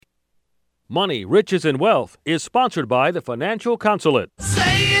Money, Riches, and Wealth is sponsored by the Financial Consulate.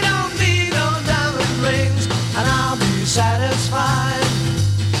 Say you don't need no diamond rings, and I'll be satisfied.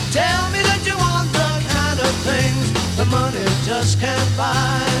 Tell me that you want the kind of things the money just can't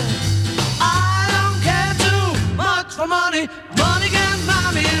buy. I don't care too much for money. Money can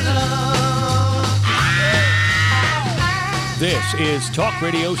buy me love. This is Talk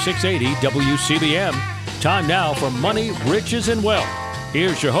Radio 680 WCBM. Time now for Money, Riches, and Wealth.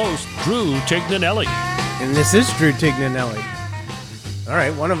 Here's your host, Drew Tignanelli. And this is Drew Tignanelli. All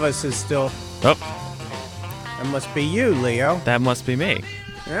right, one of us is still... Oh. That must be you, Leo. That must be me.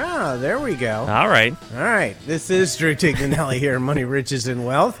 Ah, there we go. All right. All right, this is Drew Tignanelli here, Money, Riches, and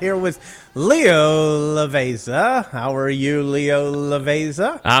Wealth, here with Leo Laveza. How are you, Leo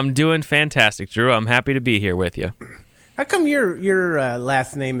Laveza? I'm doing fantastic, Drew. I'm happy to be here with you. How come your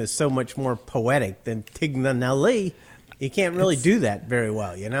last name is so much more poetic than Tignanelli? You can't really do that very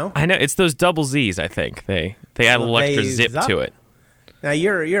well, you know? I know. It's those double Z's, I think. They add a little extra zip to it. Now,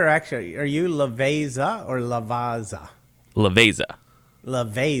 you're actually, are you Laveza or Lavaza? Laveza.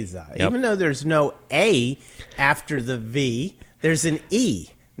 Laveza. Yep. Even though there's no A after the V, there's an E,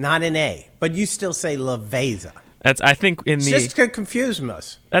 not an A. But you still say Laveza. That's, I think, in the... Just to confuse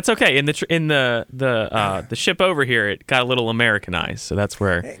us. That's okay. In the ship over here, it got a little Americanized, so that's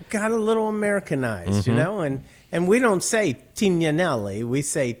where... It got a little Americanized, you know? And we don't say Tignanelli. We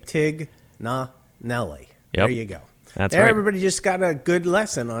say Tignanelli. There you go. That's there, right. Everybody just got a good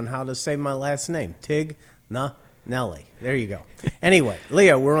lesson on how to say my last name. Tignanelli. There you go. Anyway,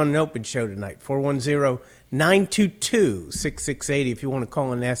 Leo, we're on an open show tonight. 410-922-6680 if you want to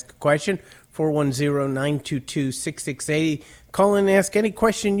call and ask a question. 410-922-6680. Call and ask any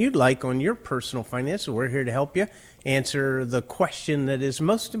question you'd like on your personal finances. We're here to help you answer the question that is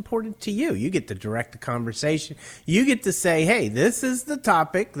most important to you. You get to direct the conversation. You get to say, hey, this is the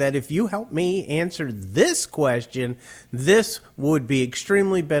topic that if you help me answer this question, this would be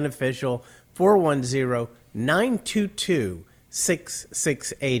extremely beneficial.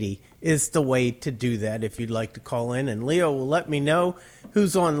 410-922-6680 is the way to do that if you'd like to call in. And Leo will let me know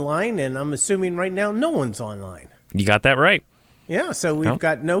who's online, and I'm assuming right now no one's online. You got that right. Yeah, so we've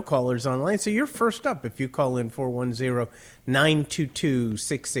got no callers online. So you're first up if you call in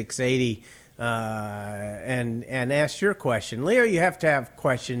 410-922-6680 and ask your question. Leo, you have to have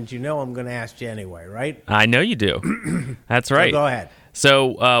questions. You know I'm going to ask you anyway, right? I know you do. That's right. So go ahead.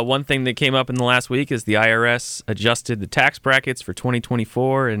 So one thing that came up in the last week is the IRS adjusted the tax brackets for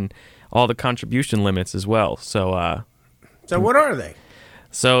 2024 and all the contribution limits as well. So what are they?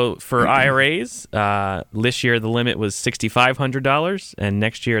 So for IRAs, this year the limit was $6,500, and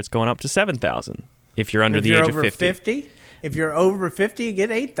next year it's going up to $7,000 if you're under the age of 50. If you're over 50, you get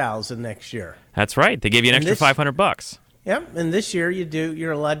 $8,000 next year. That's right. They give you an extra $500. Yep, and this year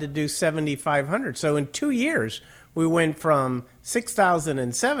you're allowed to do $7,500. So in 2 years, we went from $6,000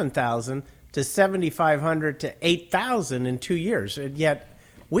 and $7,000 to $7,500 to $8,000 in 2 years. And yet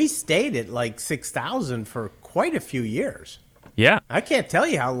we stayed at like $6,000 for quite a few years. Yeah. I can't tell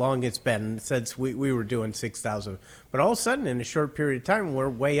you how long it's been since we were doing 6,000. But all of a sudden, in a short period of time, we're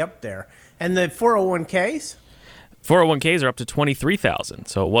way up there. And the 401ks? 401ks are up to $23,000.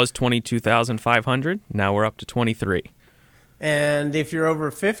 So it was $22,500. Now we're up to $23,000. And if you're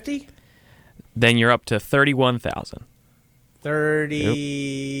over 50? Then you're up to $31,000.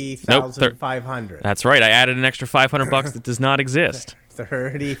 $30,500. That's right. I added an extra $500 that does not exist.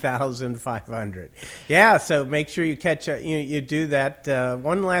 $30,500. Yeah, so make sure you catch you do that.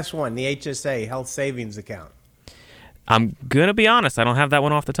 One last one, the HSA, Health Savings Account. I'm going to be honest, I don't have that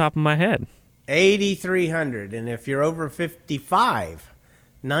one off the top of my head. $8,300, and if you're over 55,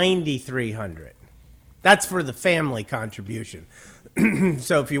 $9,300. That's for the family contribution.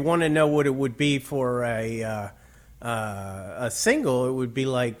 So if you want to know what it would be for a single, it would be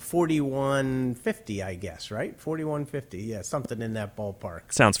like $4,150, I guess, right? $4,150, yeah, something in that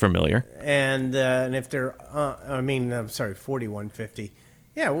ballpark. Sounds familiar. And if they're, $4,150.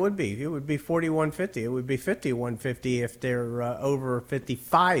 Yeah, it would be. It would be $4,150. It would be $5,150 if they're over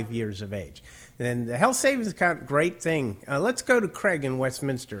 55 years of age. And the health savings account, great thing. Let's go to Craig in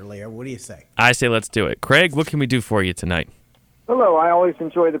Westminster, Leo. What do you say? I say let's do it. Craig, what can we do for you tonight? Hello, I always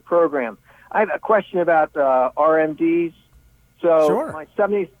enjoy the program. I have a question about RMDs. So sure. My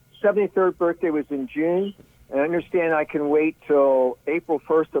 73rd birthday was in June, and I understand I can wait till April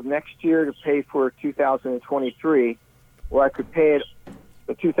 1st of next year to pay for 2023, or I could pay it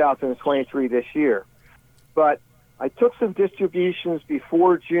for 2023 this year. But I took some distributions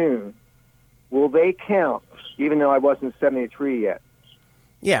before June. Will they count, even though I wasn't 73 yet?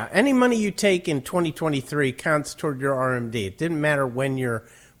 Yeah, any money you take in 2023 counts toward your RMD. It didn't matter when your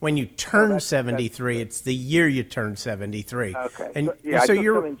when you turn that's 73. good. It's the year you turn 73. Okay. And I took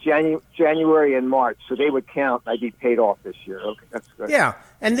them in January and March, so they would count. I'd be paid off this year. Okay, that's good. Yeah,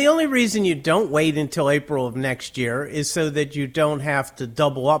 and the only reason you don't wait until April of next year is so that you don't have to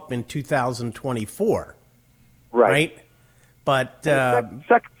double up in 2024. Right? But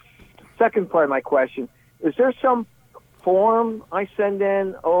second part of my question, is there some form I send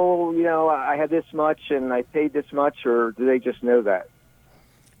in? Oh, I had this much and I paid this much, or do they just know that?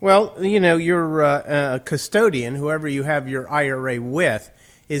 well, your custodian, whoever you have your IRA with,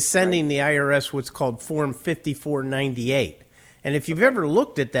 is sending the IRS what's called Form 5498. And if you've ever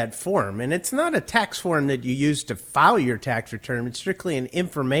looked at that form, and it's not a tax form that you use to file your tax return, it's strictly an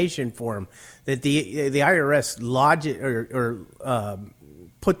information form that the IRS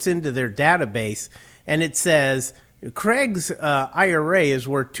puts into their database, and it says Craig's IRA is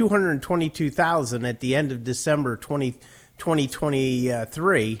worth $222,000 at the end of December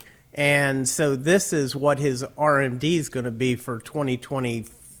 2023, and so this is what his RMD is going to be for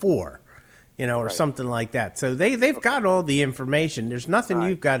 2024. Or something like that. So they've got all the information. There's nothing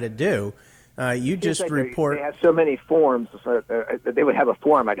you've got to do. You just report. They have so many forms. So they would have a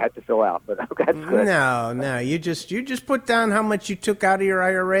form I'd have to fill out, but that's good. No. You just put down how much you took out of your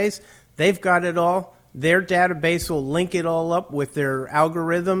IRAs. They've got it all. Their database will link it all up with their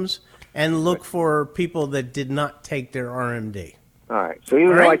algorithms and look for people that did not take their RMD. All right. So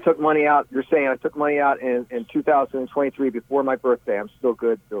even though I took money out, you're saying I took money out in 2023 before my birthday, I'm still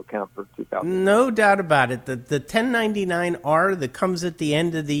good to account for 2000. No doubt about it. The 1099-R that comes at the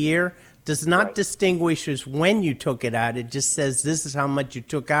end of the year does not distinguish as when you took it out. It just says this is how much you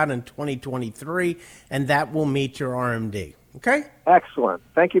took out in 2023, and that will meet your RMD. Okay? Excellent.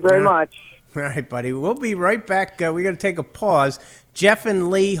 Thank you very much. All right, buddy. We'll be right back. We're going to take a pause. Jeff and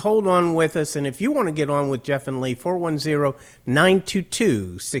Lee, hold on with us. And if you want to get on with Jeff and Lee,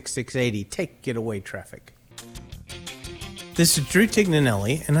 410-922-6680. Take it away, traffic. This is Drew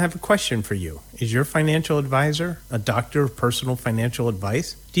Tignanelli, and I have a question for you. Is your financial advisor a doctor of personal financial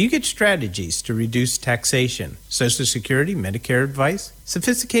advice? Do you get strategies to reduce taxation, Social Security, Medicare advice,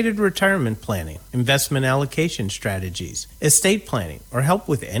 sophisticated retirement planning, investment allocation strategies, estate planning, or help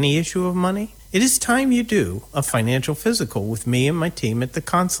with any issue of money? It is time you do a financial physical with me and my team at the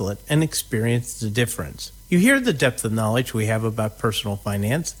consulate and experience the difference. You hear the depth of knowledge we have about personal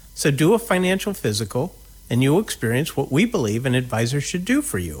finance, so do a financial physical and you'll experience what we believe an advisor should do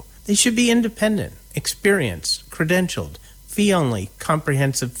for you. They should be independent, experienced, credentialed, fee-only,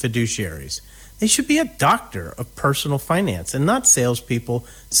 comprehensive fiduciaries. They should be a doctor of personal finance and not salespeople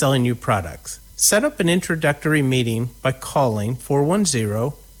selling you products. Set up an introductory meeting by calling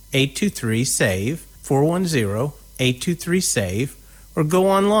 410-823-SAVE, 410-823-SAVE, or go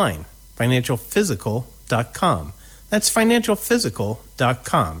online, financialphysical.com. That's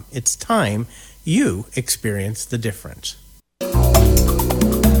financialphysical.com. It's time you experience the difference.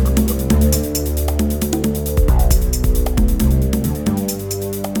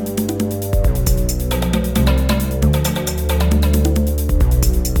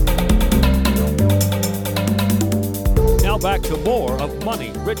 Now back to more of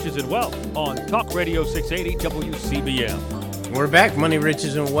Money, Riches, and Wealth on Talk Radio 680 WCBM. We're back, Money,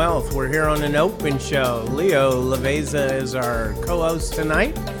 Riches, and Wealth. We're here on an open show. Leo Laveza is our co-host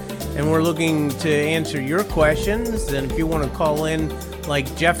tonight, and we're looking to answer your questions. And if you want to call in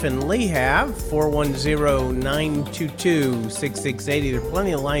like Jeff and Lee have, 410-922-6680. There are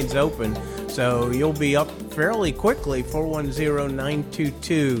plenty of lines open, so you'll be up fairly quickly,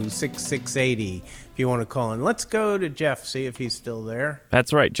 410-922-6680, if you want to call in. Let's go to Jeff, see if he's still there.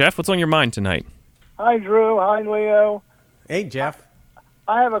 That's right. Jeff, what's on your mind tonight? Hi, Drew. Hi, Leo. Hey, Jeff.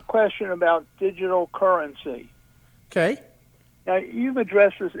 I have a question about digital currency. Okay. Now, you've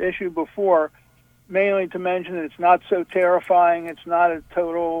addressed this issue before, mainly to mention that it's not so terrifying, it's not a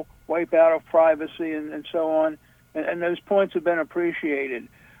total wipeout of privacy and so on, and those points have been appreciated.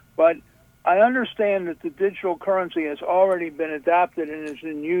 But I understand that the digital currency has already been adopted and is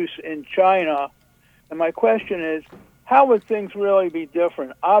in use in China, and my question is, how would things really be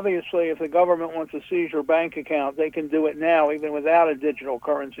different? Obviously, if the government wants to seize your bank account, they can do it now, even without a digital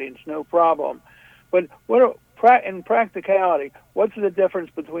currency. It's no problem. But in practicality, what's the difference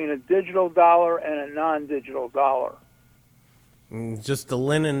between a digital dollar and a non-digital dollar? Just the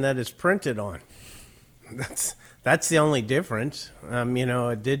linen that is printed on. That's the only difference.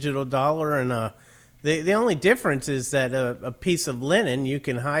 A digital dollar and the only difference is that a piece of linen you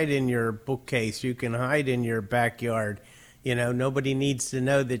can hide in your bookcase, you can hide in your backyard. Nobody needs to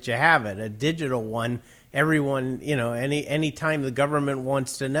know that you have it. A digital one, everyone, any time the government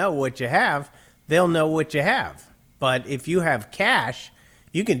wants to know what you have, they'll know what you have. But if you have cash,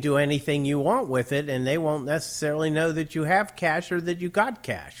 you can do anything you want with it, and they won't necessarily know that you have cash or that you got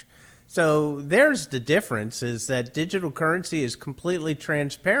cash. So there's the difference, is that digital currency is completely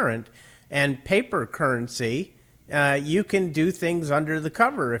transparent, and paper currency, you can do things under the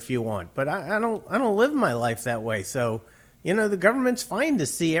cover if you want. But I don't live my life that way. So, the government's fine to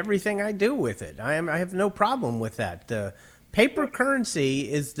see everything I do with it. I have no problem with that. Paper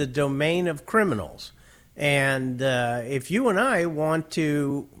currency is the domain of criminals. And if you and I want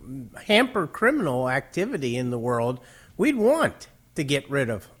to hamper criminal activity in the world, we'd want to get rid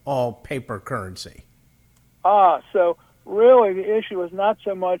of all paper currency. So really the issue is not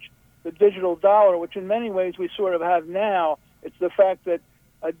so much the digital dollar, which in many ways we sort of have now. It's the fact that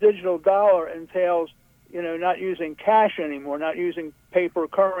a digital dollar entails, not using cash anymore, not using paper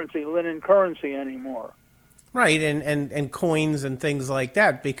currency, linen currency anymore. Right, and coins and things like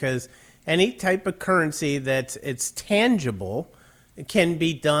that, because any type of currency it's tangible can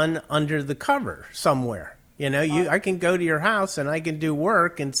be done under the cover somewhere. I can go to your house and I can do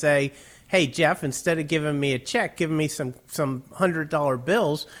work and say, hey, Jeff, instead of giving me a check, give me some $100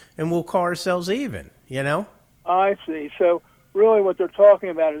 bills and we'll call ourselves even, I see. So really what they're talking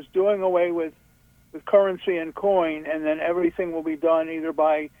about is doing away with currency and coin, and then everything will be done either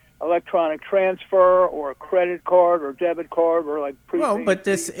by electronic transfer or a credit card or debit card or like prepaid. Well, but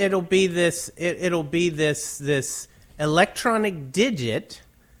it'll be this electronic digit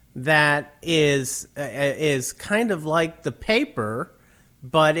that is kind of like the paper,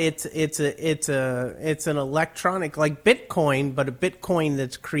 but it's an electronic, like Bitcoin, but a Bitcoin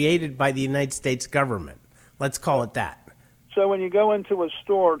that's created by the United States government. Let's call it that. So when you go into a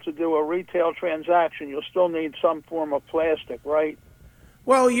store to do a retail transaction, you'll still need some form of plastic, right?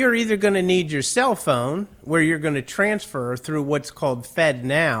 Well, you're either going to need your cell phone, where you're going to transfer through what's called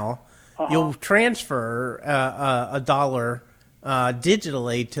FedNow. You'll transfer a dollar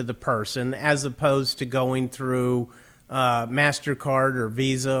digitally to the person, as opposed to going through MasterCard or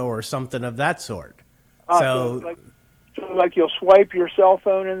Visa or something of that sort. So like you'll swipe your cell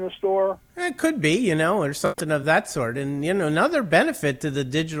phone in the store? It could be, or something of that sort. And, another benefit to the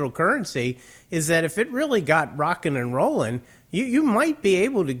digital currency is that if it really got rocking and rolling, you might be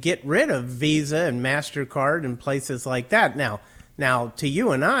able to get rid of Visa and MasterCard and places like that. Now, to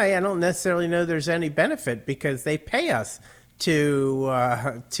you and I don't necessarily know there's any benefit, because they pay us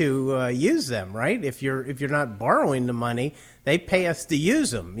to use them, right? If you're not borrowing the money, they pay us to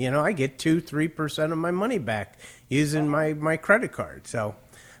use them. I get 2-3% of my money back using my credit card. So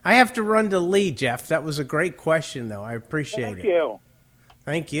I have to run to Lee, Jeff. That was a great question, though. I appreciate it. Thank you.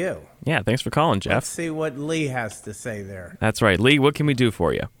 Thank you. Yeah, thanks for calling, Jeff. Let's see what Lee has to say there. That's right. Lee, what can we do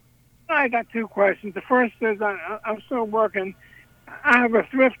for you? I got two questions. The first is I'm still working. I have a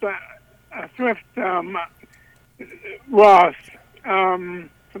thrift Roth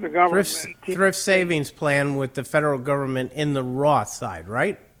for the government. Thrift savings plan with the federal government in the Roth side,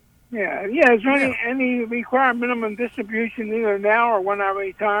 right? Yeah. Is there any required minimum distribution either now or when I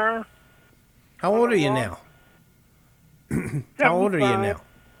retire? How old are you now? How old are you now?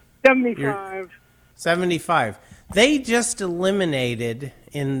 75. You're 75. They just eliminated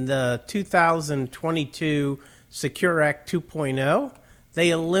in the 2022 Secure Act 2.0,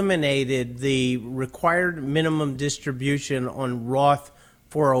 they eliminated the required minimum distribution on Roth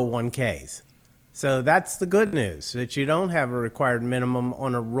 401ks. So that's the good news, that you don't have a required minimum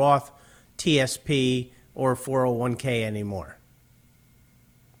on a Roth TSP or 401k anymore.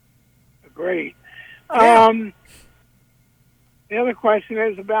 Great. Yeah. The other question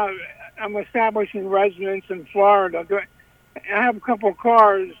is about, I'm establishing residence in Florida. I have a couple of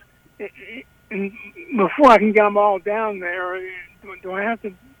cars. And before I can get them all down there, do I have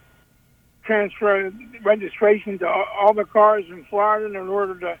to transfer registration to all the cars in Florida in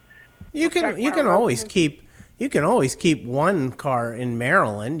order to? You can always keep one car in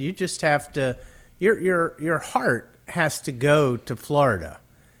Maryland. You just have to your heart has to go to Florida.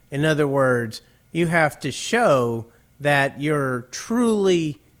 In other words, you have to show that you're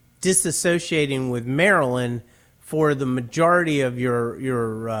truly disassociating with Maryland for the majority of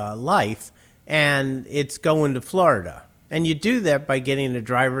your life, and it's going to Florida. And you do that by getting a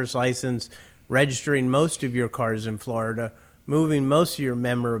driver's license, registering most of your cars in Florida, moving most of your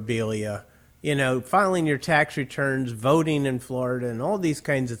memorabilia, filing your tax returns, voting in Florida, and all these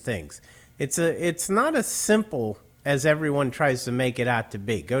kinds of things. It's not as simple as everyone tries to make it out to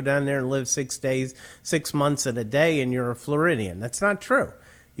be. Go down there and live 6 days, 6 months and a day, and you're a Floridian. That's not true.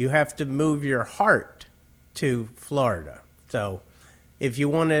 You have to move your heart to Florida. So if you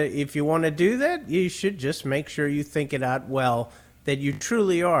want to do that, you should just make sure you think it out well, that you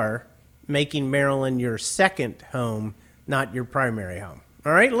truly are making Maryland your second home, not your primary home.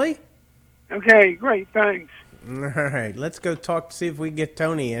 All right, Lee? Okay, great. Thanks. All right, let's go talk to see if we can get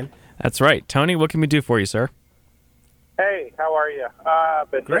Tony in. That's right. Tony, what can we do for you, sir? Hey, how are you? I've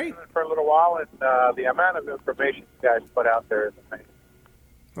been Great. listening for a little while, and the amount of information you guys put out there is amazing.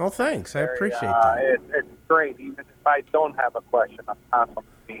 Well, thanks. I Very, appreciate that. It's great. Even if I don't have a question, I'm constantly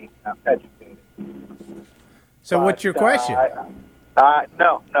being educated. So what's your question?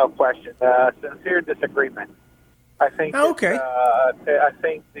 No question. Sincere disagreement. I think. Okay. I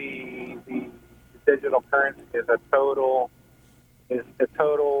think the digital currency is a total,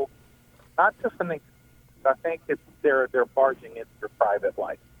 not just an. I think they're barging into your private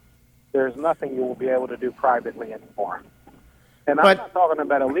life. There's nothing you will be able to do privately anymore. And I'm not talking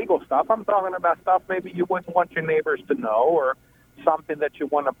about illegal stuff. I'm talking about stuff maybe you wouldn't want your neighbors to know, or something that you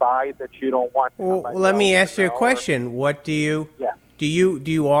want to buy that you don't want. Well, let me ask you a question. What do you? Yeah. Do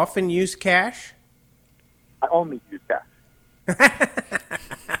you often use cash? I only use cash.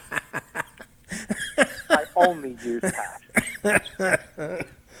 I only use cash.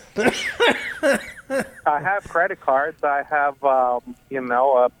 I have credit cards. I have, a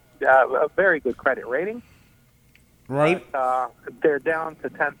very good credit rating. Right. But, they're down to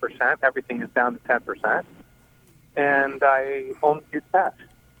 10%. Everything is down to 10%. And I only use cash.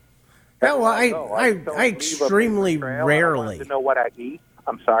 Yeah, well, I don't leave extremely a trail. rarely. I want to know what I eat.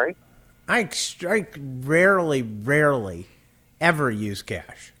 I'm sorry. I rarely ever use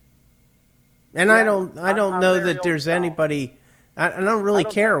cash. And I don't know that there's anybody. I don't really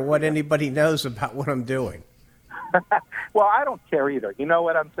care what anybody knows about what I'm doing. Well, I don't care either. You know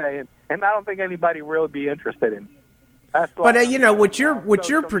what I'm saying? And I don't think anybody really be interested in. That's why But what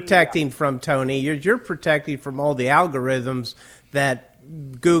you're protecting from, Tony, you're protecting from all the algorithms that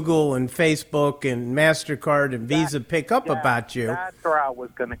Google and Facebook and MasterCard and Visa pick up about you. That's where I was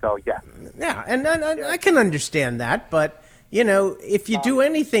going to go. Yeah. Yeah, and I can understand that, but if you do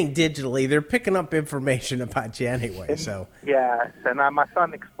anything digitally, they're picking up information about you anyway. So yes, and my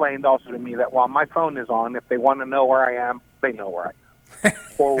son explained also to me that while my phone is on, if they want to know where I am, they know where I am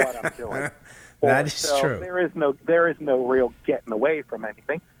or what I'm doing. That is so true. There is no real getting away from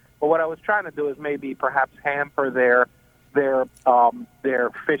anything. But what I was trying to do is maybe perhaps hamper their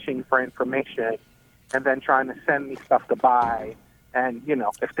fishing for information, and then trying to send me stuff to buy. And,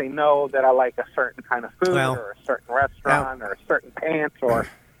 if they know that I like a certain kind of food or a certain restaurant or a certain pants or,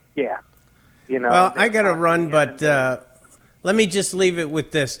 Well, I got to run, but let me just leave it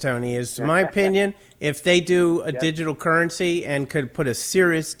with this, Tony. Is my opinion, if they do a digital currency and could put a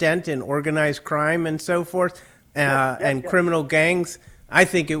serious dent in organized crime and so forth and criminal gangs, I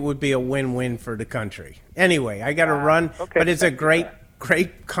think it would be a win-win for the country. Anyway, I got to run, but it's a great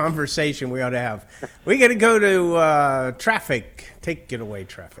conversation we ought to have. We got to go to traffic. Take it away,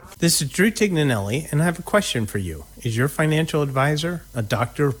 traffic. This is Drew Tignanelli, and I have a question for you. Is your financial advisor a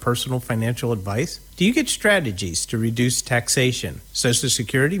doctor of personal financial advice? Do you get strategies to reduce taxation, Social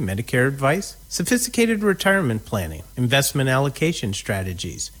Security, Medicare advice, sophisticated retirement planning, investment allocation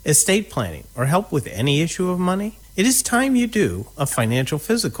strategies, estate planning, or help with any issue of money? It is time you do a financial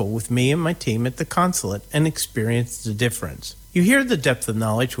physical with me and my team at the consulate and experience the difference. You hear the depth of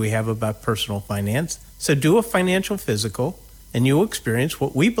knowledge we have about personal finance, so do a financial physical and you'll experience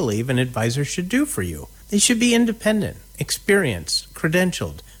what we believe an advisor should do for you. They should be independent, experienced,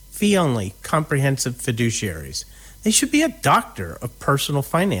 credentialed, fee-only, comprehensive fiduciaries. They should be a doctor of personal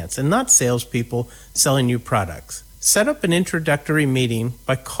finance and not salespeople selling you products. Set up an introductory meeting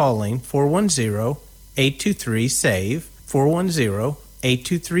by calling 410-823-SAVE,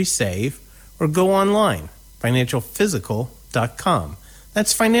 410-823-SAVE, or go online, financialphysical.com.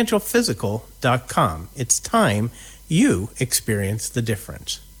 That's financialphysical.com. It's time you experience the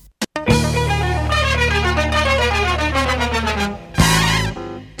difference.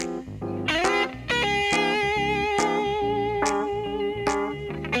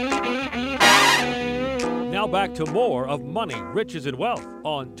 Now back to more of Money, Riches, and Wealth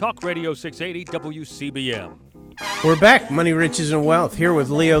on Talk Radio 680 WCBM. We're back, Money, Riches, and Wealth, here with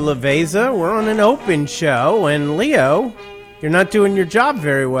Leo Laveza. We're on an open show, and Leo, you're not doing your job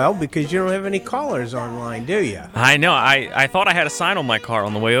very well because you don't have any callers online, do you? I know. I thought I had a sign on my car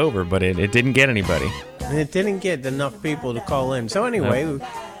on the way over, but it didn't get anybody. And it didn't get enough people to call in. So anyway,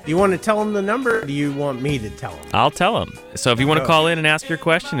 you want to tell them the number, or do you want me to tell them? I'll tell them. So if you want to call in and ask your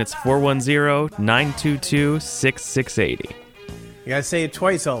question, it's 410-922-6680. You got to say it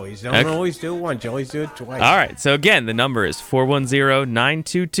twice always. Don't always do it once. You always do it twice. All right. So again, the number is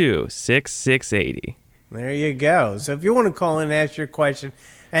 410-922-6680. There you go. So if you want to call in and ask your question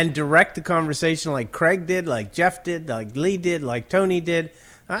and direct the conversation like Craig did, like Jeff did, like Lee did, like Tony did,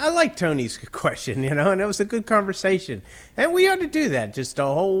 I like Tony's question, and it was a good conversation. And we ought to do that, just a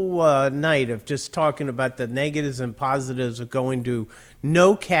whole night of just talking about the negatives and positives of going to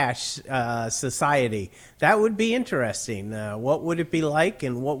no cash society. That would be interesting. What would it be like,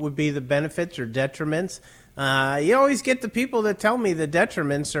 and what would be the benefits or detriments? You always get the people that tell me the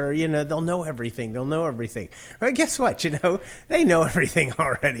detriments are, they'll know everything. They'll know everything. Well, guess what? They know everything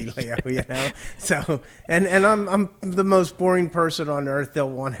already, Leo, So, and I'm the most boring person on earth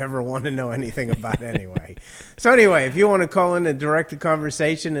they'll ever want to know anything about anyway. So anyway, if you want to call in and direct a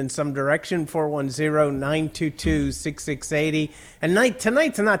conversation in some direction, 410-922-6680. And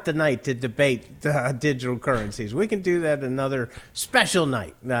tonight's not the night to debate digital currencies. We can do that another special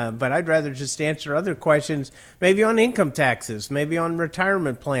night. But I'd rather just answer other questions, maybe on income taxes, maybe on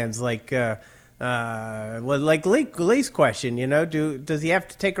retirement plans, like Lee's question. Does he have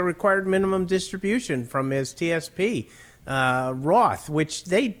to take a required minimum distribution from his TSP Roth, which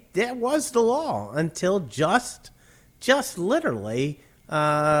that was the law until just literally.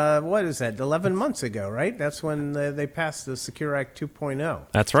 What is that? 11 months ago, right? That's when they passed the Secure Act 2.0.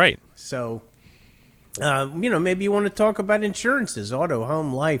 That's right. So, maybe you want to talk about insurances, auto,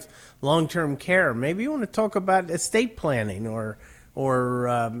 home, life, long-term care. Maybe you want to talk about estate planning or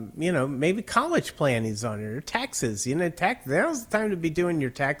maybe college planning's on it, or taxes. Now's the time to be doing your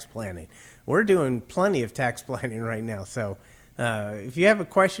tax planning. We're doing plenty of tax planning right now. So, if you have a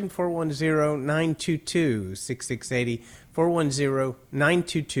question, 410-922-6680.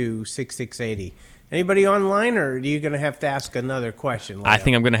 410-922-6680. Anybody online, or are you going to have to ask another question, Leo? I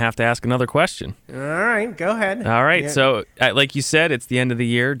think I'm going to have to ask another question. All right, go ahead. All right, Yeah. So like you said, it's the end of the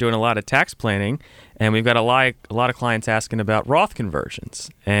year, doing a lot of tax planning, and we've got a lot of clients asking about Roth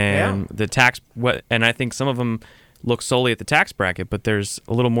conversions and the tax. And I think some of them look solely at the tax bracket, but there's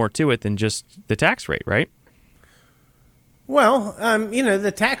a little more to it than just the tax rate, right? Well,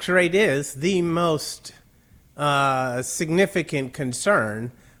 the tax rate is the most significant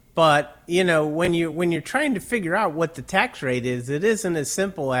concern, but when you're trying to figure out what the tax rate is, it isn't as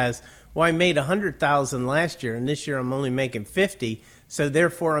simple as, well, I made $100,000 last year and this year I'm only making 50, so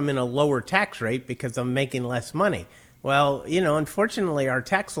therefore I'm in a lower tax rate because I'm making less money. Well, unfortunately our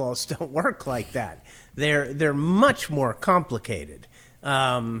tax laws don't work like that. They're much more complicated.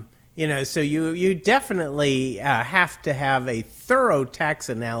 So you definitely have to have a thorough tax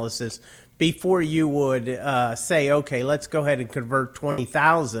analysis before you would say, okay, let's go ahead and convert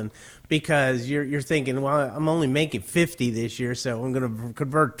 20,000, because you're thinking, well, I'm only making 50 this year, so I'm going to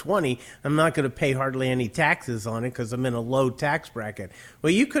convert 20. I'm not going to pay hardly any taxes on it because I'm in a low tax bracket.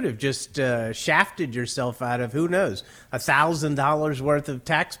 Well, you could have just shafted yourself out of, who knows, $1,000 worth of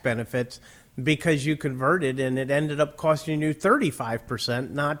tax benefits because you converted and it ended up costing you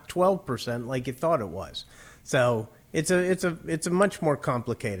 35%, not 12% like you thought it was. So it's a much more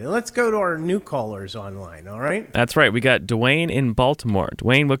complicated. Let's go to our new callers online, all right? That's right. We got Dwayne in Baltimore.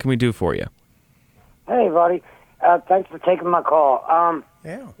 Dwayne, what can we do for you? Hey, buddy. Thanks for taking my call.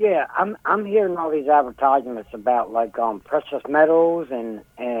 Yeah, I'm hearing all these advertisements about precious metals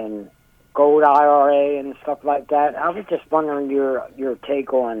and gold IRA and stuff like that. I was just wondering your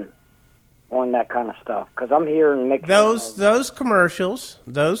take on that kind of stuff, because I'm hearing mixed. Those commercials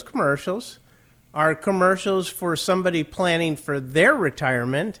are commercials for somebody planning for their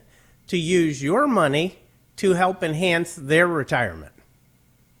retirement to use your money to help enhance their retirement.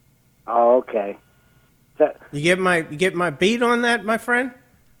 Oh, okay. You get my beat on that, my friend?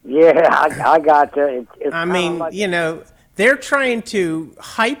 Yeah, I got you. They're trying to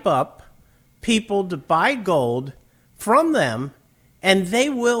hype up people to buy gold from them, and they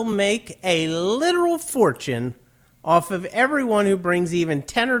will make a literal fortune off of everyone who brings even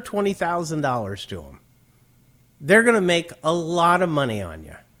 $10,000 or $20,000 to them. They're going to make a lot of money on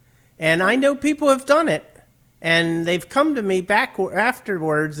you. And I know people have done it, and they've come to me back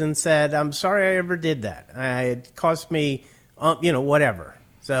afterwards and said, I'm sorry I ever did that. It cost me, whatever.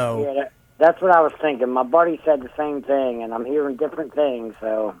 So yeah, that's what I was thinking. My buddy said the same thing, and I'm hearing different things.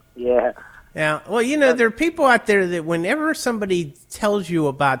 So, yeah. Yeah, well, there are people out there that whenever somebody tells you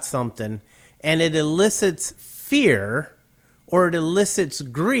about something and it elicits fear or it elicits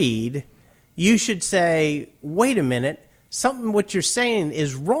greed, you should say, wait a minute, what you're saying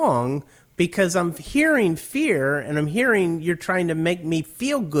is wrong, because I'm hearing fear and I'm hearing you're trying to make me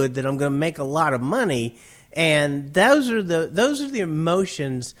feel good that I'm going to make a lot of money, and those are the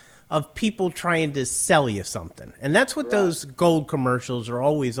emotions of people trying to sell you something. And that's what those gold commercials are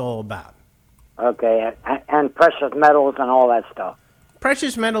always all about. Okay, and precious metals and all that stuff.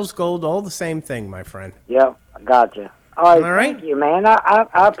 Precious metals, gold, all the same thing, my friend. Yep, I got you. All right, thank you, man. I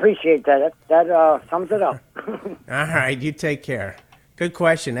appreciate that. That sums it up. All right, you take care. Good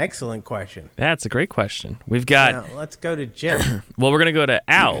question. Excellent question. That's a great question. We've got. Now, let's go to Jim. Well, we're going to go to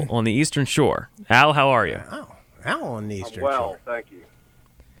Al on the Eastern Shore. Al, how are you? Oh, Al on the Eastern Well, Shore. thank you.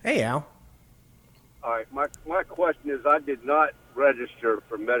 Hey, Al. All right, my question is, I did not register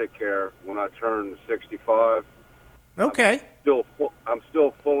for Medicare when I turned 65. Okay. I'm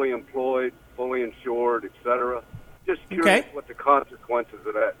still fully employed, fully insured, etc. Just curious what the consequences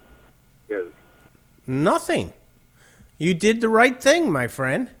of that is. Nothing. You did the right thing, my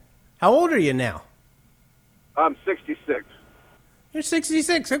friend. How old are you now? I'm 66. You're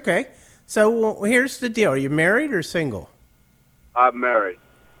 66. Okay. So here's the deal. Are you married or single? I'm married.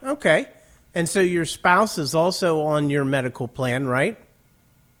 Okay. And so your spouse is also on your medical plan, right?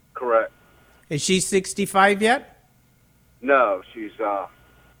 Correct. Is she 65 yet? No, she's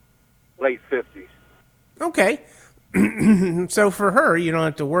late 50s. Okay. So for her, you don't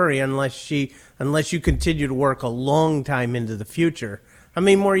have to worry unless you continue to work a long time into the future. How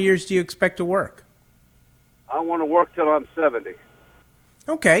many more years do you expect to work? I want to work till I'm 70.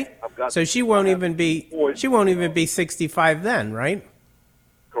 Okay. So she won't even be 65 then, right?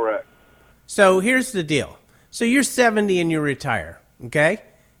 Correct. So here's the deal. So you're 70 and you retire, okay?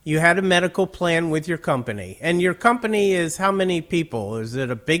 You had a medical plan with your company. And your company is how many people? Is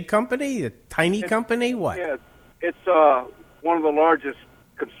it a big company, a tiny company, what? Yeah, it's one of the largest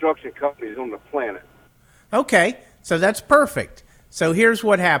construction companies on the planet. Okay, so that's perfect. So here's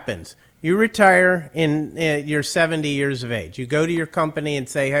what happens. You retire in you're 70 years of age. You go to your company and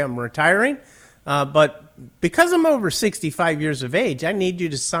say, hey, I'm retiring, but because I'm over 65 years of age, I need you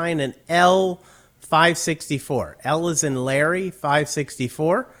to sign an L564. L is in Larry,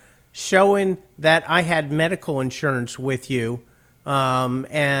 564, showing that I had medical insurance with you,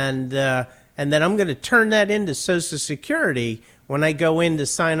 and then I'm going to turn that into Social Security when I go in to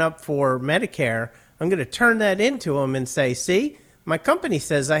sign up for Medicare. I'm going to turn that into them and say, see, my company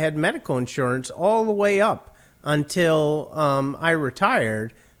says I had medical insurance all the way up until I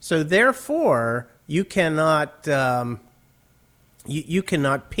retired, so therefore you cannot you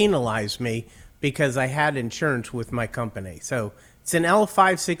cannot penalize me because I had insurance with my company. So it's an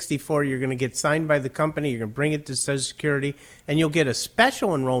L564. You're going to get signed by the company. You're going to bring it to Social Security, and you'll get a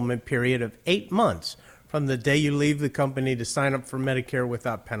special enrollment period of 8 months from the day you leave the company to sign up for Medicare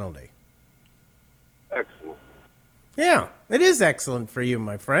without penalty. Excellent. Yeah, it is excellent for you,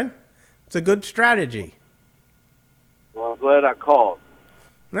 my friend. It's a good strategy. Well, I'm glad I called.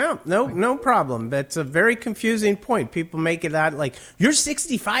 No problem. That's a very confusing point. People make it out like, you're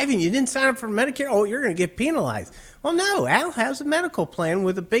 65 and you didn't sign up for Medicare? Oh, you're going to get penalized. Well, no, Al has a medical plan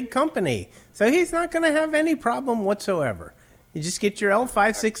with a big company, so he's not going to have any problem whatsoever. You just get your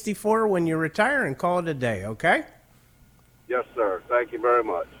L564 when you retire and call it a day, okay? Yes, sir. Thank you very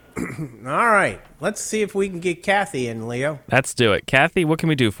much. All right. Let's see if we can get Kathy in, Leo. Let's do it. Kathy, what can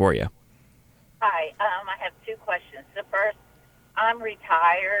we do for you? Hi. I have two questions. The first, I'm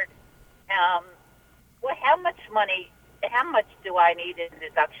retired. How much do I need in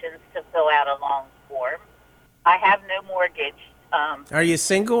deductions to fill out a long form? I have no mortgage. Are you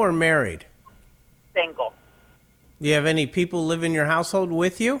single or married? Single. Do you have any people live in your household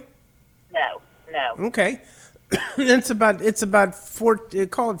with you? No. Okay. It's about call it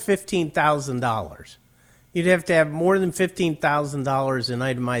 $15,000. You'd have to have more than $15,000 in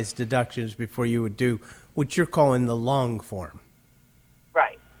itemized deductions before you would do what you're calling the long form.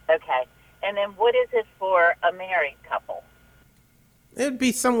 Right. Okay. And then what is it for a married couple? It'd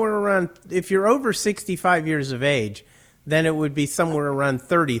be somewhere around, if you're over 65 years of age, then it would be somewhere around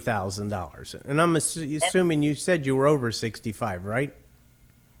 $30,000. And I'm assuming you said you were over 65, right?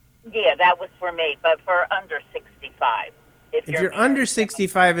 Yeah, that was for me, but for under 65. If you're under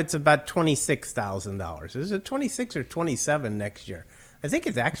 65, it's about $26,000. Is it 26 or 27 next year? I think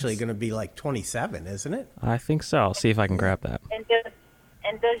it's actually going to be like 27, isn't it? I think so. I'll see if I can grab that. And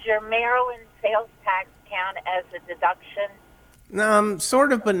does your Maryland sales tax count as a deduction?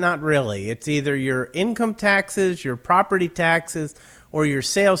 Sort of, but not really. It's either your income taxes, your property taxes, or your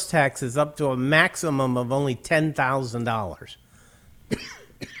sales taxes up to a maximum of only $10,000.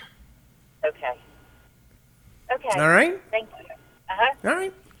 Okay. All right? Thank you. Uh-huh. All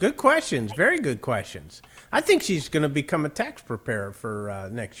right. Good questions. Very good questions. I think she's going to become a tax preparer for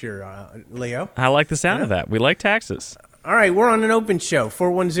next year, Leo. I like the sound of that. We like taxes. All right, we're on an open show,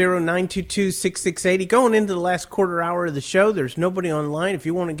 410-922-6680. Going into the last quarter hour of the show, there's nobody online. If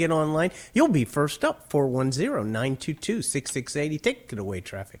you want to get online, you'll be first up, 410-922-6680. Take it away,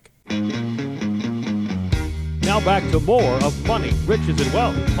 traffic. Now back to more of Money, Riches, and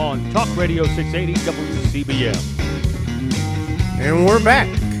Wealth on Talk Radio 680 WCBM. And we're back.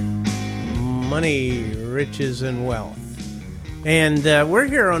 Money, Riches, and Wealth. And we're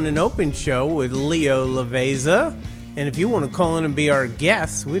here on an open show with Leo Laveza. And if you want to call in and be our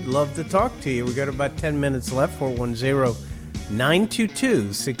guest, we'd love to talk to you. We got about 10 minutes left.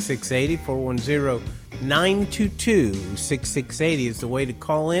 410-922-6680. 410-922-6680 is the way to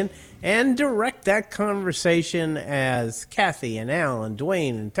call in and direct that conversation as Kathy and Al and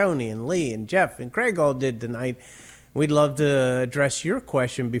Dwayne and Tony and Lee and Jeff and Craig all did tonight. We'd love to address your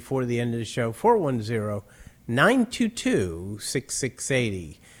question before the end of the show.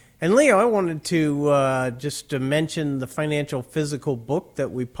 410-922-6680. And Leo, I wanted to just mention the financial physical book that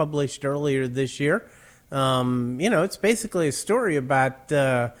we published earlier this year. It's basically a story about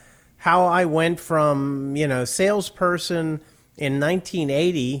how I went from, salesperson in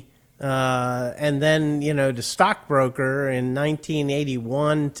 1980 and then, to stockbroker in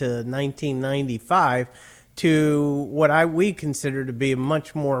 1981 to 1995 to what we consider to be a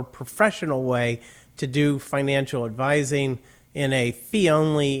much more professional way to do financial advising in a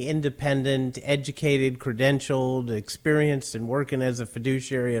fee-only, independent, educated, credentialed, experienced, and working as a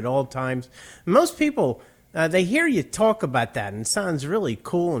fiduciary at all times. Most people, they hear you talk about that, and it sounds really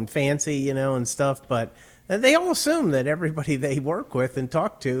cool and fancy, and stuff, but they all assume that everybody they work with and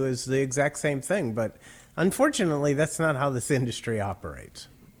talk to is the exact same thing. But unfortunately, that's not how this industry operates.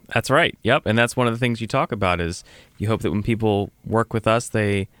 That's right. Yep. And that's one of the things you talk about is you hope that when people work with us,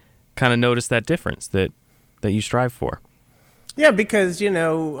 they kind of notice that difference that you strive for. Yeah, because,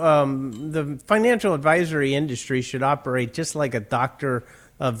 the financial advisory industry should operate just like a doctor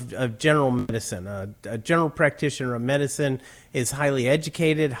of general medicine. A general practitioner of medicine is highly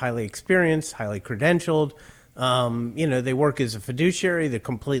educated, highly experienced, highly credentialed. They work as a fiduciary. They're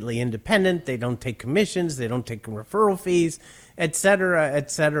completely independent. They don't take commissions. They don't take referral fees, et cetera, et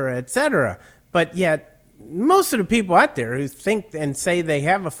cetera, et cetera. But yet, most of the people out there who think and say they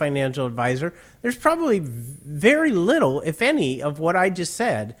have a financial advisor, there's probably very little, if any, of what I just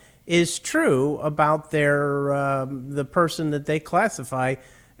said is true about their the person that they classify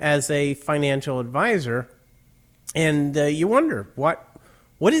as a financial advisor. And you wonder, what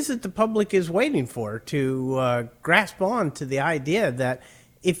is it the public is waiting for to grasp on to the idea that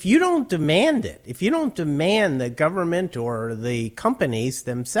if you don't demand it, if you don't demand the government or the companies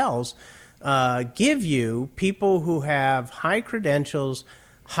themselves give you people who have high credentials,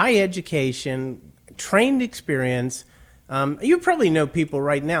 high education, trained experience. You probably know people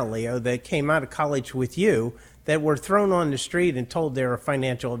right now, Leo, that came out of college with you that were thrown on the street and told they're a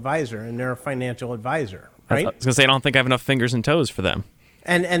financial advisor, and they're a financial advisor, right? I was going to say, I don't think I have enough fingers and toes for them.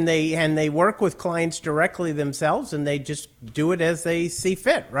 And they work with clients directly themselves, and they just do it as they see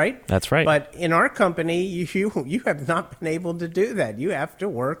fit, right? That's right. But in our company, you have not been able to do that. You have to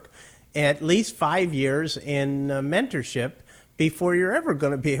work at least 5 years in mentorship before you're ever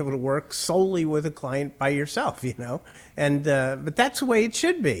going to be able to work solely with a client by yourself, And but that's the way it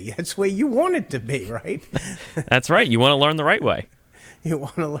should be. That's the way you want it to be, right? That's right. You want to learn the right way. You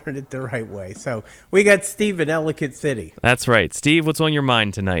want to learn it the right way. So we got Steve in Ellicott City. That's right. Steve, what's on your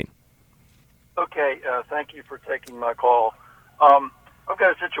mind tonight? Okay, thank you for taking my call. I've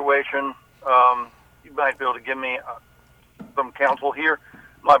got a situation. You might be able to give me some counsel here.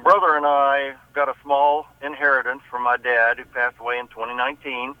 My brother and I got a small inheritance from my dad, who passed away in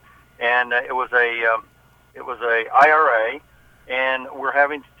 2019, and it was a IRA, and we're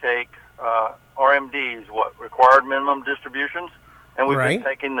having to take RMDs, required minimum distributions, and we've been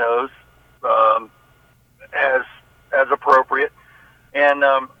taking those as appropriate. And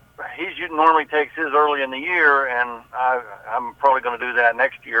he normally takes his early in the year, and I'm probably going to do that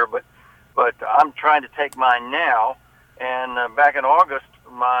next year, but I'm trying to take mine now. And back in August,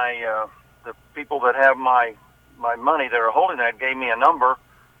 the people that have my money that are holding that gave me a number,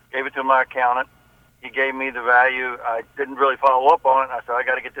 gave it to my accountant. He gave me the value. I didn't really follow up on it. I said, I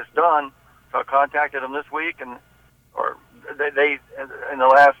got to get this done. So I contacted them this week, or they in the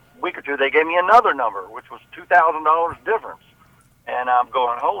last week or two, they gave me another number, which was $2,000 difference. And I'm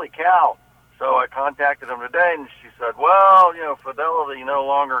going, holy cow. So I contacted them today, and she said, well, Fidelity no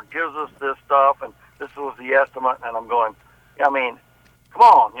longer gives us this stuff, and this was the estimate. And I'm going, come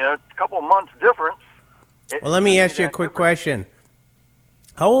on, a couple of months difference. Well, let me ask you a quick question.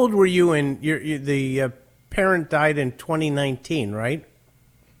 How old were you the parent died in 2019, right?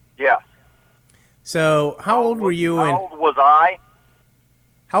 Yeah. So how old were you How old was I?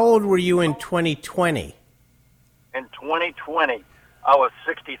 How old were you in 2020? In 2020, I was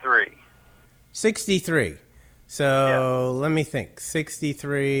 63. 63. So let me think.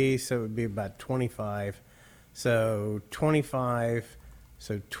 63, so it would be about 25. So 25,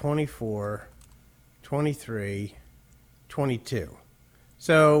 so 24, 23, 22.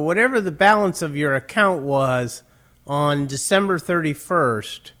 So whatever the balance of your account was on December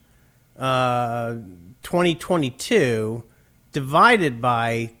 31st, 2022, divided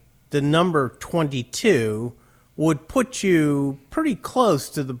by the number 22 would put you pretty close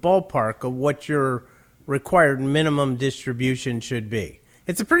to the ballpark of what your required minimum distribution should be.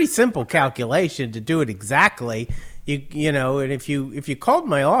 It's a pretty simple calculation to do it exactly. You know, and if you called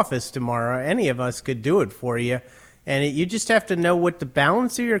my office tomorrow, any of us could do it for you. And you just have to know what the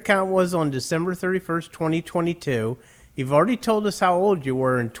balance of your account was on December 31st, 2022. You've already told us how old you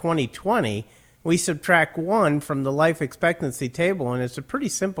were in 2020. We subtract 1 from the life expectancy table, and it's a pretty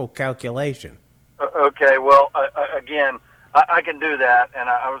simple calculation. Okay, well, again, I can do that, and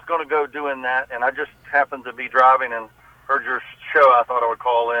I was going to go doing that, and I just happened to be driving and heard your show. I thought I would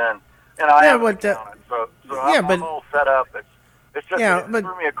call in, and I haven't counted, so I'm all set up. It's just it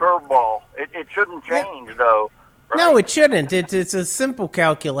threw me a curveball. It shouldn't change, though. Right? No, it shouldn't. It's a simple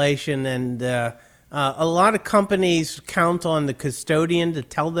calculation, and a lot of companies count on the custodian to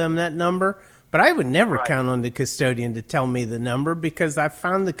tell them that number. But I would never count on the custodian to tell me the number, because I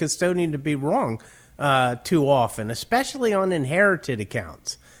found the custodian to be wrong too often, especially on inherited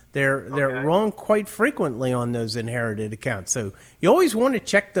accounts. They're wrong quite frequently on those inherited accounts. So you always want to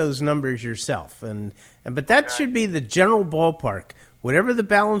check those numbers yourself. But that should be the general ballpark. Whatever the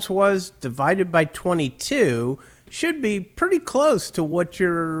balance was divided by 22 should be pretty close to what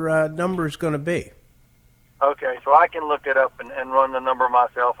your number is going to be. Okay, so I can look it up and run the number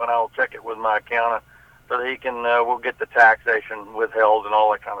myself, and I'll check it with my accountant so that he can, we'll get the taxation withheld and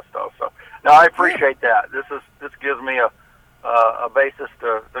all that kind of stuff. So, no, I appreciate that. This gives me a basis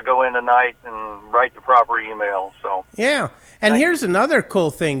to go in tonight and write the proper email. So yeah, and here's another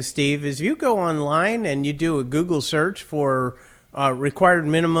cool thing, Steve, is you go online and you do a Google search for required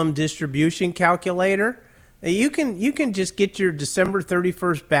minimum distribution calculator. You can just get your December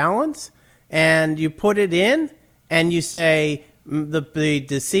 31st balance, and you put it in, and you say the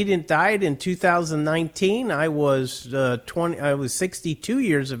decedent died in 2019. I was 62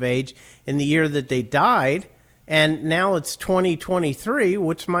 years of age in the year that they died. And now it's 2023,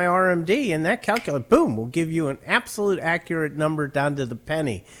 what's my RMD? And that calculator, boom, will give you an absolute accurate number down to the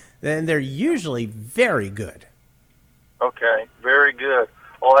penny. And they're usually very good. Okay, very good.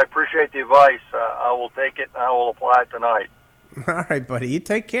 Well, I appreciate the advice. I will take it, and I will apply it tonight. All right, buddy. You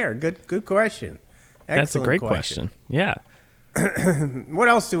take care. Good question. Excellent. That's a great question. Yeah. What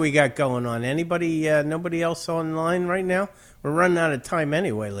else do we got going on? Nobody else online right now? We're running out of time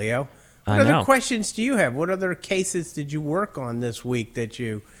anyway, Leo. What other questions do you have? What other cases did you work on this week that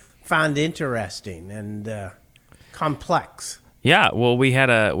you found interesting and complex? Yeah, well, we had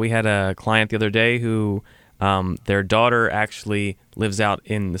a client the other day who their daughter actually lives out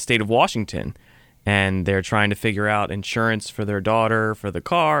in the state of Washington, and they're trying to figure out insurance for their daughter, for the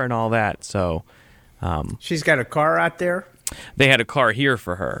car, and all that. So she's got a car out there? They had a car here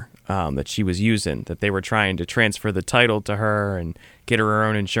for her that she was using, that they were trying to transfer the title to her and get her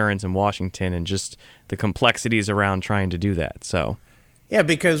own insurance in Washington, and just the complexities around trying to do that. So, yeah,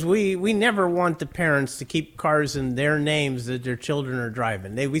 because we never want the parents to keep cars in their names that their children are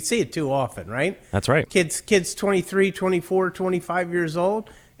driving. We see it too often, right? That's right. Kids 23, 24, 25 years old,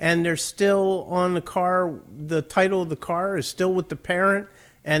 and they're still on the car. The title of the car is still with the parent,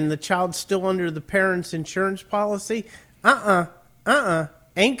 and the child's still under the parent's insurance policy.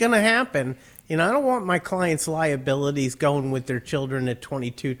 Ain't gonna happen. You know, I don't want my clients' liabilities going with their children at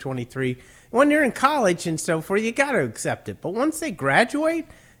 22, 23. When they're in college and so forth, you got to accept it. But once they graduate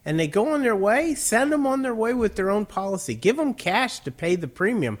and they go on their way, send them on their way with their own policy. Give them cash to pay the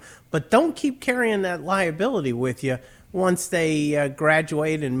premium, but don't keep carrying that liability with you once they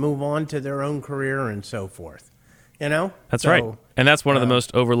graduate and move on to their own career and so forth. You know? That's right. And that's one of the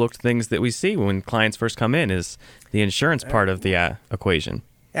most overlooked things that we see when clients first come in is the insurance part of the equation.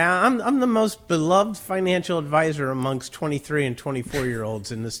 Yeah, I'm the most beloved financial advisor amongst 23 and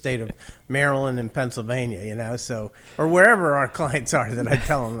 24-year-olds in the state of Maryland and Pennsylvania, you know, so, or wherever our clients are that I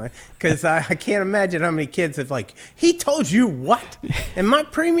tell them, because I can't imagine how many kids have like, he told you what? And my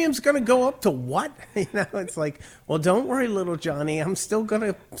premium's going to go up to what? You know, it's like, well, don't worry, little Johnny, I'm still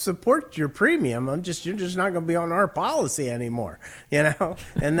going to support your premium. You're just not going to be on our policy anymore, you know,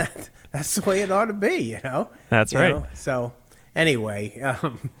 and that's the way it ought to be, you know. That's right. So. Anyway,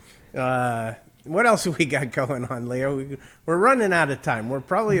 what else have we got going on, Leo? We're running out of time. We're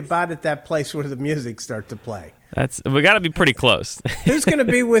probably about at that place where the music starts to play. We got to be pretty close. Who's going to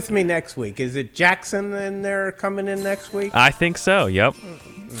be with me next week? Is it Jackson and they're coming in next week? I think so, yep.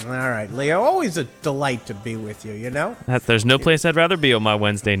 All right, Leo. Always a delight to be with you, you know? There's no place I'd rather be on my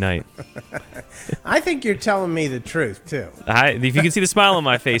Wednesday night. I think you're telling me the truth, too. If you could see the smile on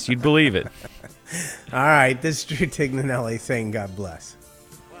my face, you'd believe it. All right, this is Drew Tignanelli saying God bless.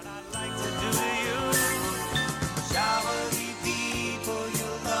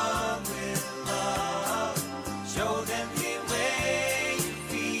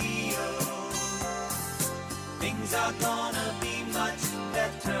 Things are gonna be much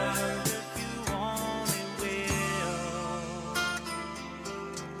better.